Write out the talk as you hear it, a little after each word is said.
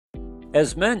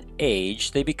As men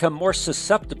age, they become more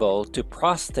susceptible to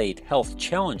prostate health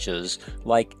challenges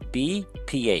like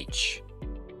BPH.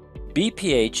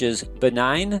 BPH is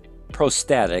benign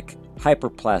prostatic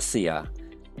hyperplasia,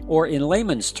 or in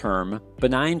layman's term,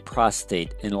 benign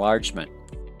prostate enlargement.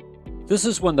 This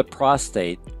is when the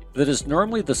prostate, that is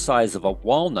normally the size of a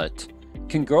walnut,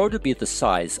 can grow to be the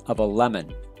size of a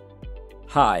lemon.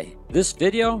 Hi, this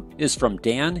video is from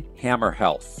Dan Hammer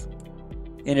Health.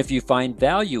 And if you find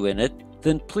value in it,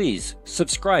 then please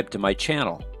subscribe to my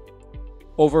channel.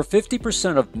 Over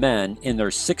 50% of men in their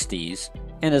 60s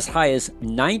and as high as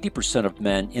 90% of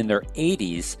men in their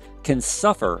 80s can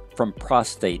suffer from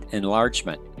prostate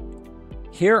enlargement.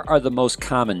 Here are the most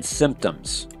common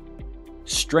symptoms.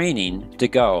 Straining to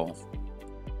go.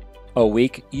 A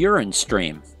weak urine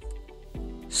stream.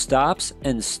 Stops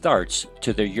and starts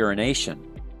to their urination.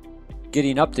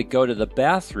 Getting up to go to the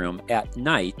bathroom at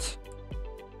night,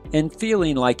 and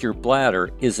feeling like your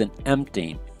bladder isn't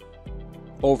emptying.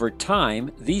 Over time,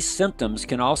 these symptoms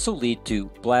can also lead to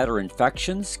bladder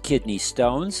infections, kidney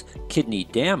stones, kidney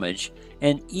damage,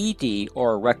 and ED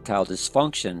or erectile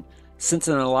dysfunction, since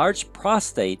an enlarged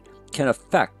prostate can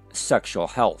affect sexual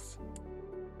health.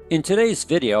 In today's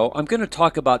video, I'm going to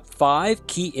talk about 5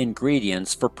 key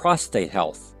ingredients for prostate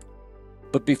health.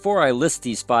 But before I list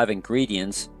these 5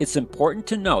 ingredients, it's important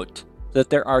to note that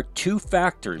there are 2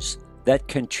 factors that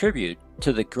contribute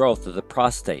to the growth of the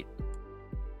prostate.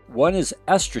 One is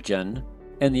estrogen,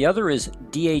 and the other is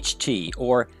DHT,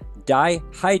 or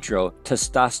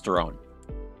dihydrotestosterone.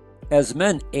 As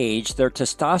men age, their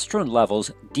testosterone levels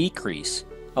decrease,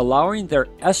 allowing their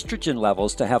estrogen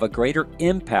levels to have a greater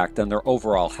impact on their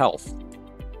overall health.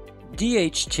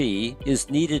 DHT is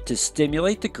needed to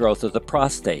stimulate the growth of the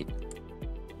prostate.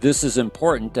 This is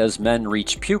important as men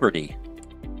reach puberty.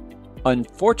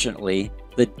 Unfortunately,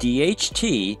 the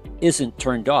DHT isn't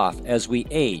turned off as we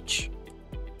age.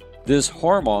 This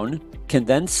hormone can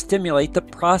then stimulate the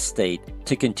prostate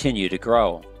to continue to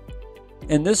grow.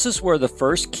 And this is where the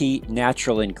first key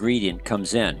natural ingredient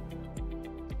comes in.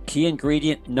 Key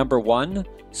ingredient number 1,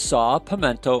 saw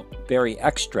pimento berry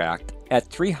extract at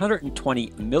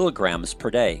 320 milligrams per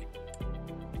day.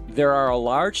 There are a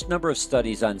large number of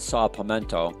studies on saw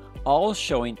pimento, all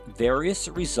showing various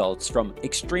results from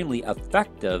extremely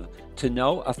effective to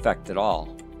no effect at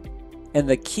all. And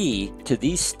the key to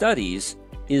these studies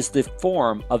is the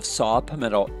form of saw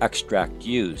pimento extract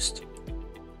used.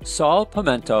 Saw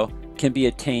pimento can be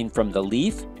obtained from the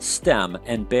leaf, stem,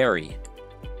 and berry.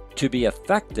 To be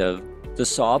effective, the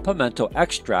saw pimento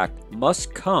extract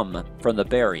must come from the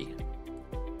berry.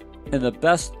 And the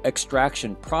best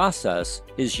extraction process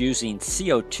is using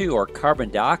CO2 or carbon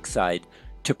dioxide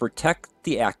to protect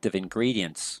the active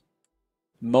ingredients.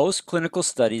 Most clinical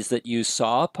studies that use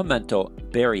saw pimento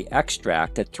berry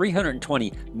extract at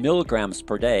 320 milligrams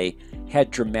per day had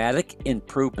dramatic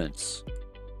improvements.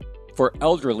 For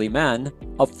elderly men,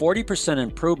 a 40%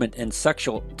 improvement in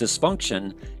sexual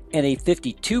dysfunction and a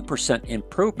 52%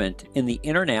 improvement in the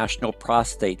International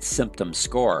Prostate Symptom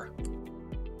Score.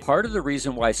 Part of the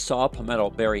reason why saw pimento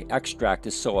berry extract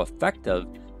is so effective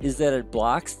is that it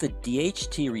blocks the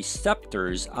DHT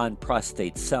receptors on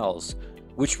prostate cells,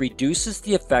 which reduces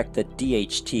the effect that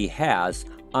DHT has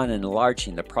on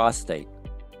enlarging the prostate.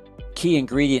 Key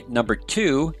ingredient number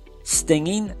 2,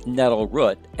 stinging nettle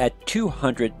root at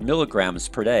 200 milligrams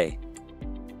per day.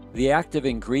 The active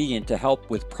ingredient to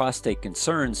help with prostate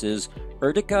concerns is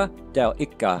Urtica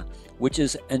dioica, which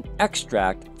is an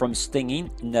extract from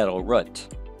stinging nettle root.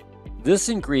 This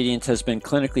ingredient has been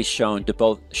clinically shown to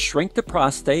both shrink the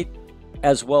prostate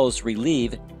as well as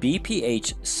relieve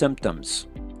BPH symptoms.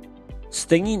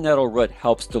 Stinging nettle root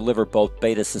helps deliver both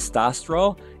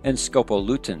beta-sitosterol and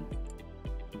scopolutin.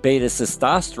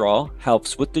 Beta-sitosterol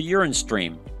helps with the urine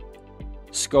stream.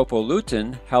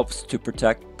 Scopolutin helps to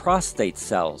protect prostate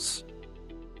cells.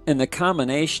 And the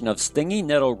combination of stinging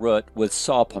nettle root with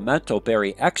saw pimento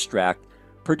berry extract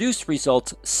produced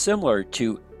results similar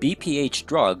to BPH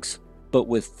drugs, but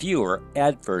with fewer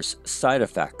adverse side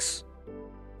effects.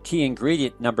 Key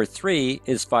ingredient number 3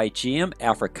 is Phygeum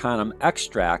africanum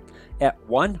extract at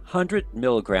 100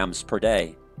 milligrams per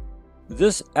day.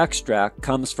 This extract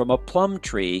comes from a plum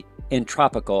tree in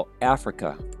tropical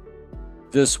Africa.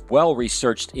 This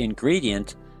well-researched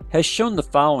ingredient has shown the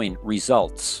following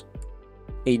results: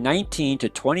 a 19 to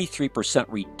 23%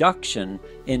 reduction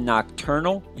in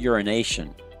nocturnal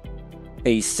urination,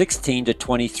 a 16 to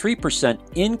 23%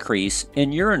 increase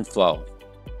in urine flow,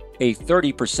 a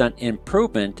 30%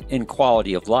 improvement in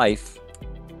quality of life,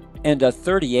 and a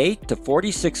 38 to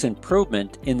 46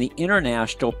 improvement in the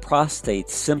International Prostate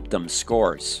Symptom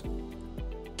Scores.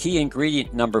 Key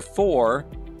ingredient number 4,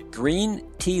 green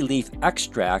tea leaf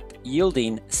extract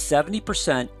yielding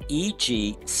 70%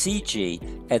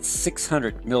 EG/CG at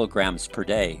 600 milligrams per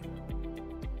day.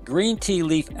 Green tea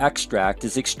leaf extract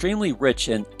is extremely rich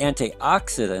in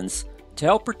antioxidants to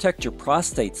help protect your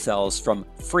prostate cells from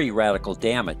free radical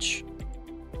damage.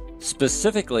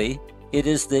 Specifically, it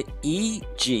is the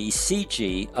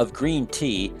EG/CG of green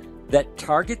tea that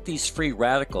target these free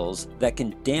radicals that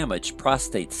can damage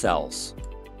prostate cells.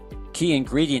 Key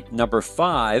ingredient number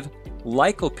 5,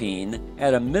 lycopene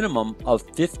at a minimum of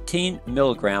 15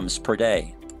 milligrams per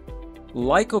day.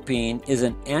 Lycopene is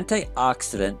an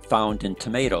antioxidant found in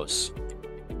tomatoes.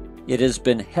 It has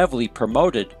been heavily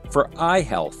promoted for eye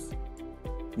health.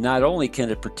 Not only can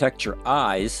it protect your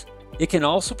eyes, it can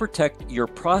also protect your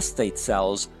prostate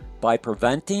cells by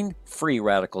preventing free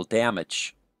radical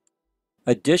damage.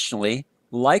 Additionally,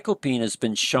 lycopene has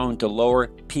been shown to lower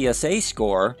PSA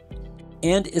score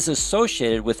and is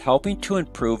associated with helping to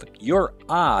improve your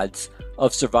odds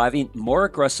of surviving more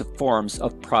aggressive forms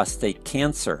of prostate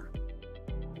cancer.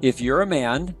 If you're a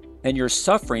man and you're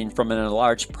suffering from an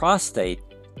enlarged prostate,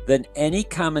 then any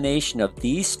combination of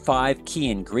these 5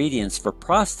 key ingredients for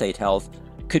prostate health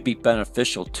could be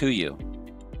beneficial to you.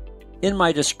 In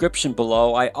my description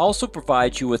below, I also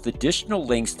provide you with additional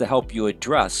links to help you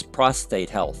address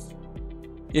prostate health.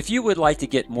 If you would like to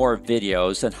get more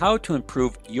videos on how to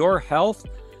improve your health,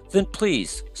 then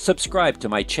please subscribe to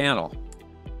my channel.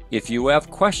 If you have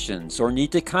questions or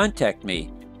need to contact me,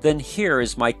 then here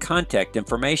is my contact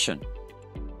information.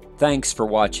 Thanks for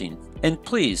watching, and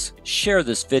please share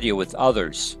this video with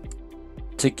others.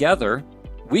 Together,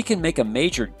 we can make a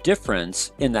major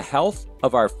difference in the health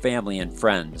of our family and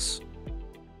friends.